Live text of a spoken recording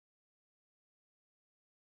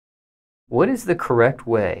What is the correct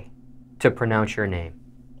way to pronounce your name?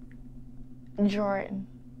 Jordan.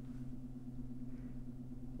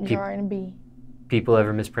 Pe- Jordan B. People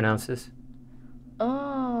ever mispronounce this?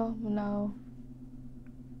 Oh, no.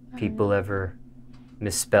 People ever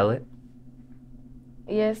misspell it?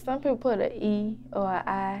 Yes, some people put an E or an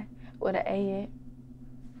I with an A in it.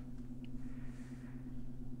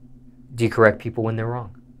 Do you correct people when they're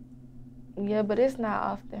wrong? Yeah, but it's not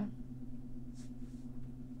often.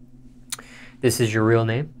 This is your real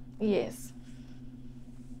name? Yes.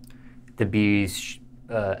 The B's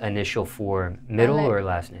initial for middle or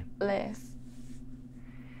last name? Last.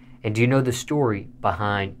 And do you know the story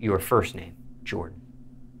behind your first name, Jordan?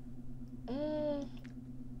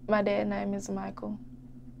 My dad's name is Michael.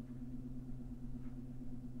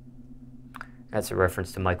 That's a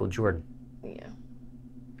reference to Michael Jordan. Yeah.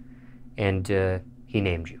 And he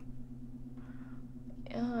named you.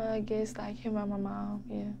 I guess like him and my mom,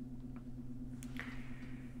 yeah.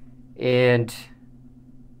 And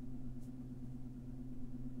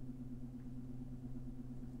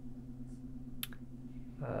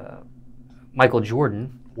Michael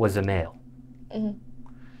Jordan was a male.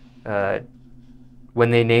 When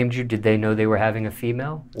they named you, did they know they were having a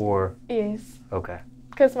female, or? Yes. Okay.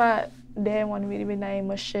 Because my dad wanted me to be named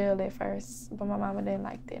Michelle at first, but my mama didn't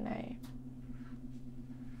like that name.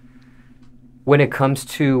 When it comes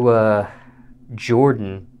to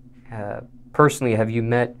Jordan, personally, have you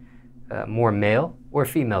met more male or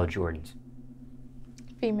female Jordans?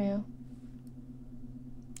 Female.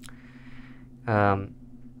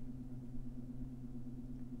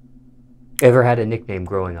 Ever had a nickname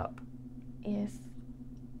growing up? Yes.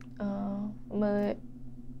 Mud,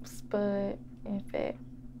 Spud, and Fat.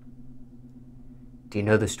 Do you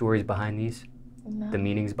know the stories behind these? No. The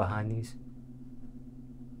meanings behind these?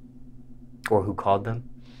 Or who called them?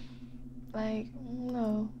 Like,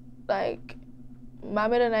 no. Like, my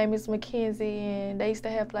middle name is Mackenzie, and they used to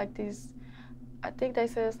have like this, I think they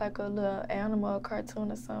said it's like a little animal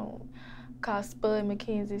cartoon or something called Spud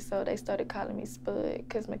Mackenzie, so they started calling me Spud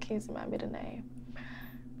because Mackenzie my middle name.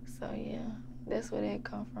 So yeah, that's where that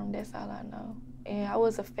come from. That's all I know. And I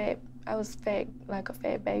was fat, like a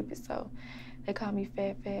fat baby, so they call me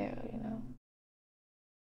Fat, you know.